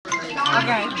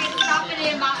Okay. Stop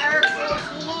it in my Air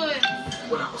Force One.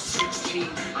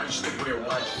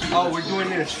 Oh, we're doing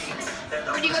this.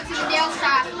 When you go to the nail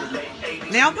shop.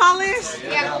 Nail polish?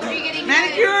 Yeah, when you're getting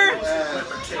Manicure?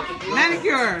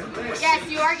 Manicure. Yes,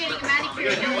 you are getting a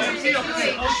manicure. What are you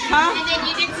doing? Huh? And then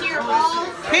you get to your balls.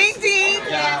 Painting?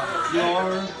 Yes.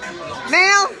 Your.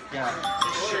 Nail? Yeah.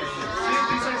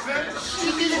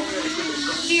 You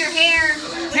do your hair.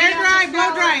 Hair dry,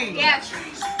 blow drying. Yes.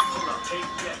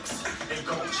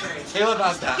 Caleb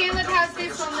has that. Caleb has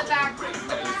this on the back.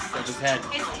 Of his head.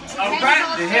 It's The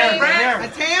hair. The hair. A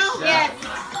tail? Yes.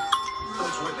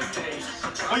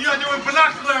 When you're doing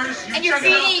binoculars, And you're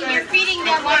feeding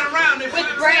them with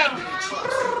bread.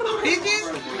 Pigeon?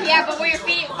 Yeah, but where you're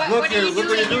feeding, what are you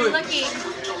doing? You're looking.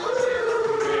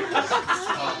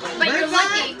 But you're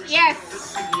looking. Yes.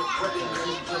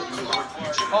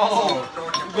 Oh,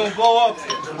 you're gonna blow up.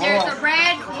 There's a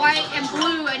red, white, and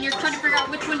blue, and you're trying to figure out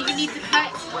which one you need to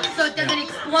cut so it doesn't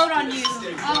explode on you.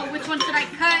 Oh, which one should I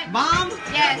cut? Mom?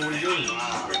 Yes.